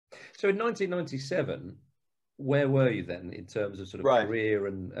So in 1997, where were you then in terms of sort of career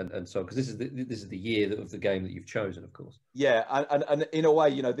and so on? Because this is the year of the game that you've chosen, of course. Yeah, and in a way,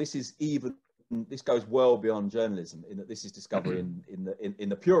 you know, this goes well beyond journalism in that this is discovery in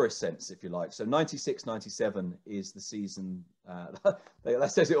the purest sense, if you like. So 96-97 is the season.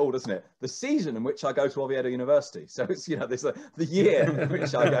 That says it all, doesn't it? The season in which I go to Oviedo University. So it's, you know, there's the year in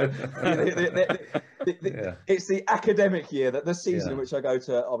which I go. It's the academic year, that the season in which I go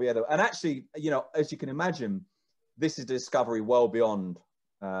to Oviedo. And actually, you know, as you can imagine, this is a discovery well beyond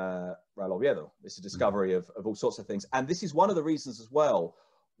Real Oviedo. It's a discovery of all sorts of things, and this is one of the reasons as well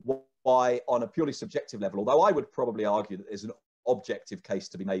why, on a purely subjective level, although I would probably argue that there's an objective case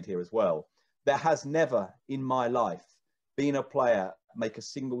to be made here as well, there has never in my life been a player make a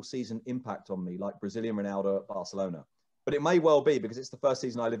single season impact on me like Brazilian Ronaldo at Barcelona. But it may well be because it's the first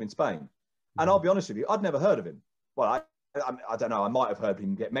season I live in Spain. And I'll be honest with you, I'd never heard of him. Well, I don't know, I might have heard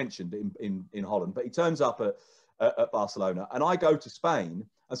him get mentioned in Holland, but he turns up at Barcelona, and I go to Spain.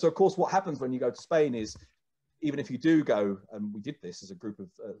 And so, of course, what happens when you go to Spain is, even if you do go, and we did this as a group of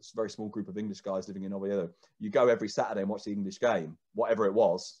a very small group of English guys living in Oviedo, you go every Saturday and watch the English game, whatever it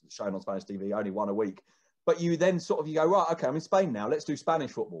was, shown on Spanish TV, only one a week. But you then you go, right, okay, I'm in Spain now, let's do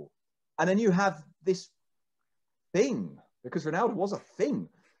Spanish football. And then you have this thing, because Ronaldo was a thing,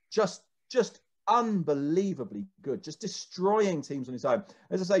 just unbelievably good, just destroying teams on his own.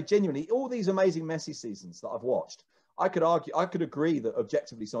 As I say, genuinely, all these amazing Messi seasons that I've watched, I could agree that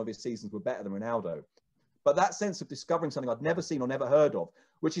objectively some of his seasons were better than Ronaldo. But that sense of discovering something I'd never seen or never heard of,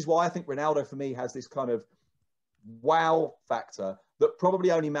 which is why I think Ronaldo for me has this kind of wow factor that probably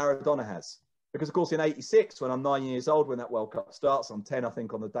only Maradona has. Because, of course, in 86, when I'm 9 years old, when that World Cup starts, I'm 10, I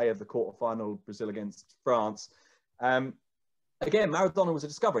think, on the day of the quarterfinal, Brazil against France. Again, Maradona was a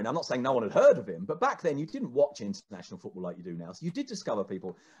discovery. Now, I'm not saying no one had heard of him, but back then you didn't watch international football like you do now. So you did discover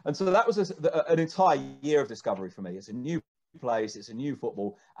people. And so that was an entire year of discovery for me. It's a new place, it's a new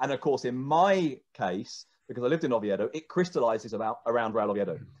football. And, of course, in my case, because I lived in Oviedo, it crystallizes around Real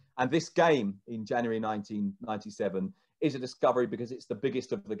Oviedo. And this game in January 1997 is a discovery because it's the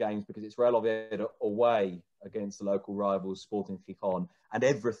biggest of the games, because it's Real Oviedo away against the local rivals, Sporting Gijón, and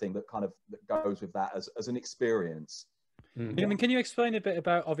everything that goes with that as an experience. I mean, can you explain a bit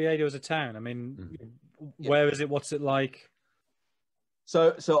about Oviedo as a town? I mean, where is it? What's it like?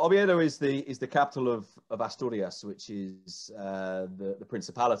 So Oviedo is the capital of Asturias, which is the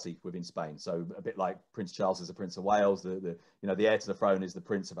principality within Spain. So a bit like Prince Charles is the Prince of Wales, the heir to the throne is the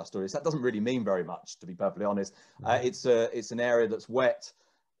Prince of Asturias. That doesn't really mean very much, to be perfectly honest. It's an area that's wet.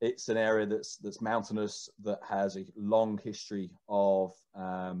 It's an area that's mountainous, that has a long history of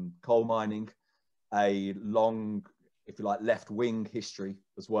coal mining, a long, if you like, left-wing history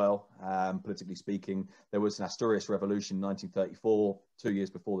as well, politically speaking. There was an Asturias revolution in 1934, 2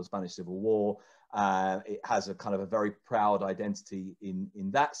 years before the Spanish Civil War. It has a kind of a very proud identity in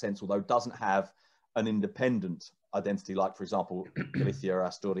that sense, although doesn't have an independent identity like, for example, Galicia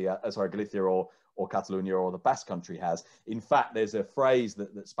or Catalonia or the Basque Country has. In fact, there's a phrase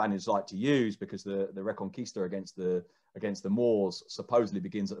that Spaniards like to use, because the Reconquista against the Moors supposedly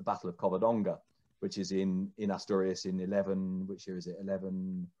begins at the Battle of Covadonga, which is in Asturias in 11, which year is it?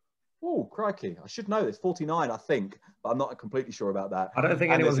 11, oh, crikey. I should know this, 49, I think, but I'm not completely sure about that. I don't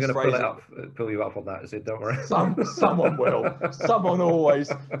think anyone's going to pull you up on that, is it? Don't worry. Someone will. Someone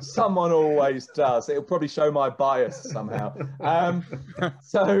always does. It'll probably show my bias somehow.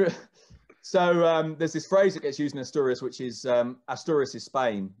 So there's this phrase that gets used in Asturias, which is Asturias is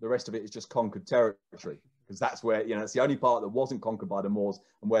Spain. The rest of it is just conquered territory. Because that's where, it's the only part that wasn't conquered by the Moors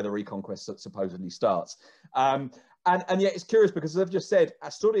and where the reconquest supposedly starts. And yet it's curious because, as I've just said,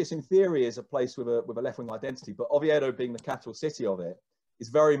 Asturias in theory is a place with a left-wing identity, but Oviedo, being the capital city of it, is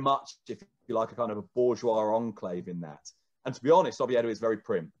very much, if you like, a kind of a bourgeois enclave in that. And to be honest, Oviedo is very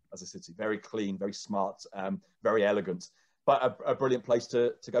prim as a city, very clean, very smart, very elegant, but a brilliant place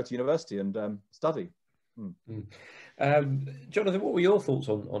to go to university and study. Jonathan, what were your thoughts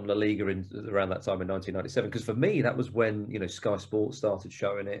on La Liga around that time in 1997? Because for me, that was when Sky Sports started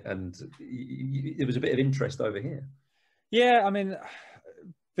showing it, and there was a bit of interest over here. Yeah, I mean,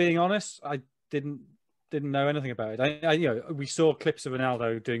 being honest, I didn't know anything about it. We saw clips of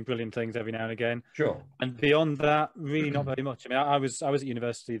Ronaldo doing brilliant things every now and again. Sure. And beyond that, really not very much. I mean, I was at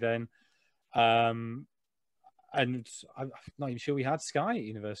university then, and I'm not even sure we had Sky at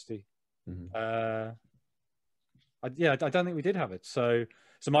university. I don't think we did have it. So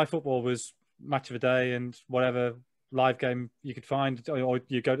my football was match of the day and whatever live game you could find, or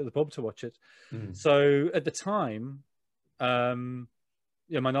you go to the pub to watch it. So at the time, my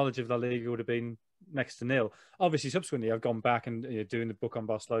knowledge of La Liga would have been next to nil. Obviously, subsequently, I've gone back and doing the book on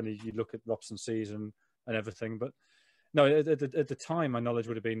Barcelona. You look at Robson's season and everything, but no, at the time, my knowledge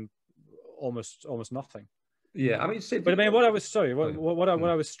would have been almost nothing. Yeah, I mean, Sid, but I mean, what I was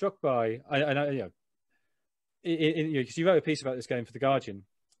struck by, because you wrote a piece about this game for the Guardian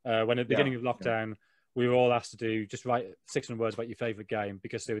when at the beginning of lockdown. We were all asked to just write 600 words about your favourite game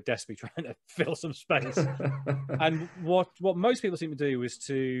because they were desperately trying to fill some space. And what most people seem to do was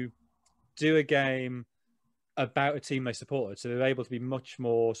to do a game about a team they supported, so they're able to be much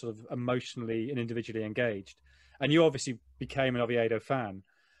more sort of emotionally and individually engaged. And you obviously became an Oviedo fan,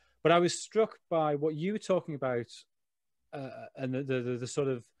 but I was struck by what you were talking about, and the sort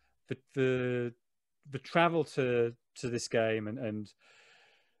of the travel to this game and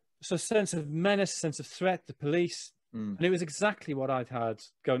so a sense of menace, sense of threat, the police. And it was exactly what I'd had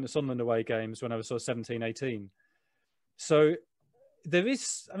going to Sunderland away games when I was sort of 17, 18. So there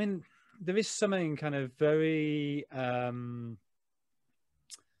is something kind of very, I don't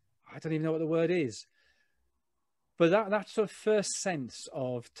even know what the word is, but that sort of first sense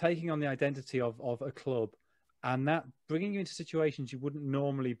of taking on the identity of a club and that bringing you into situations you wouldn't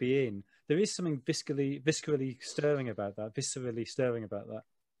normally be in. There is something viscerally stirring about that.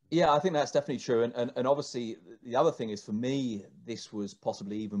 Yeah, I think that's definitely true. And obviously, the other thing is, for me, this was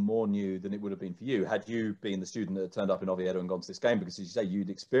possibly even more new than it would have been for you, had you been the student that turned up in Oviedo and gone to this game, because, as you say, you'd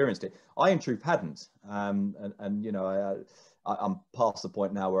experienced it. I, in truth, hadn't. I'm past the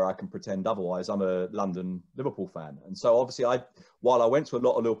point now where I can pretend otherwise. I'm a London Liverpool fan. And so, obviously, while I went to a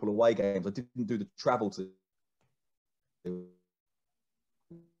lot of Liverpool away games, I didn't do the travel to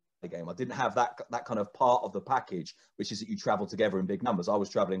game. I didn't have that kind of part of the package, which is that you travel together in big numbers. I was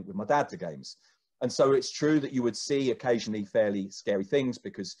traveling with my dad to games. And so it's true that you would see occasionally fairly scary things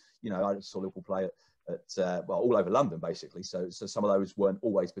because, I saw Liverpool play at all over London, basically. So some of those weren't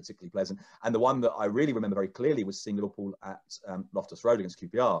always particularly pleasant. And the one that I really remember very clearly was seeing Liverpool at Loftus Road against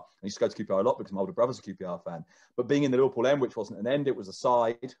QPR. I used to go to QPR a lot because my older brother's a QPR fan. But being in the Liverpool end, which wasn't an end, it was a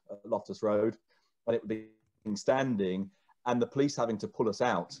side at Loftus Road, and it would be standing, and the police having to pull us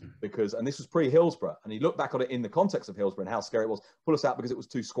out because, and this was pre-Hillsborough, and you look back on it in the context of Hillsborough and how scary it was, pull us out because it was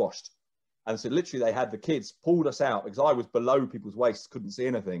too squashed. And so literally they had the kids pulled us out because I was below people's waists, couldn't see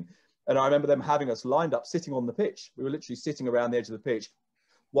anything. And I remember them having us lined up, sitting on the pitch. We were literally sitting around the edge of the pitch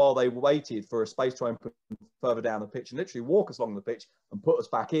while they waited for a space to open further down the pitch and literally walk us along the pitch and put us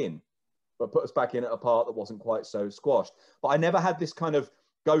back in, but put us back in at a part that wasn't quite so squashed. But I never had this kind of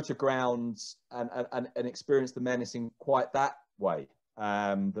go to grounds and experience the menacing quite that way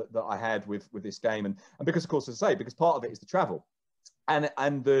that I had with this game. And because, of course, as I say, because part of it is the travel. And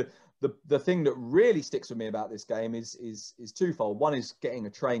the thing that really sticks with me about this game is twofold. One is getting a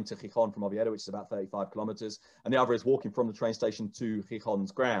train to Gijón from Oviedo, which is about 35 kilometres. And the other is walking from the train station to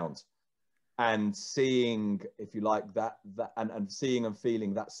Gijón's ground and seeing, if you like, that and seeing and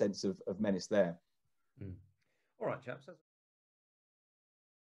feeling that sense of menace there. All right, chaps.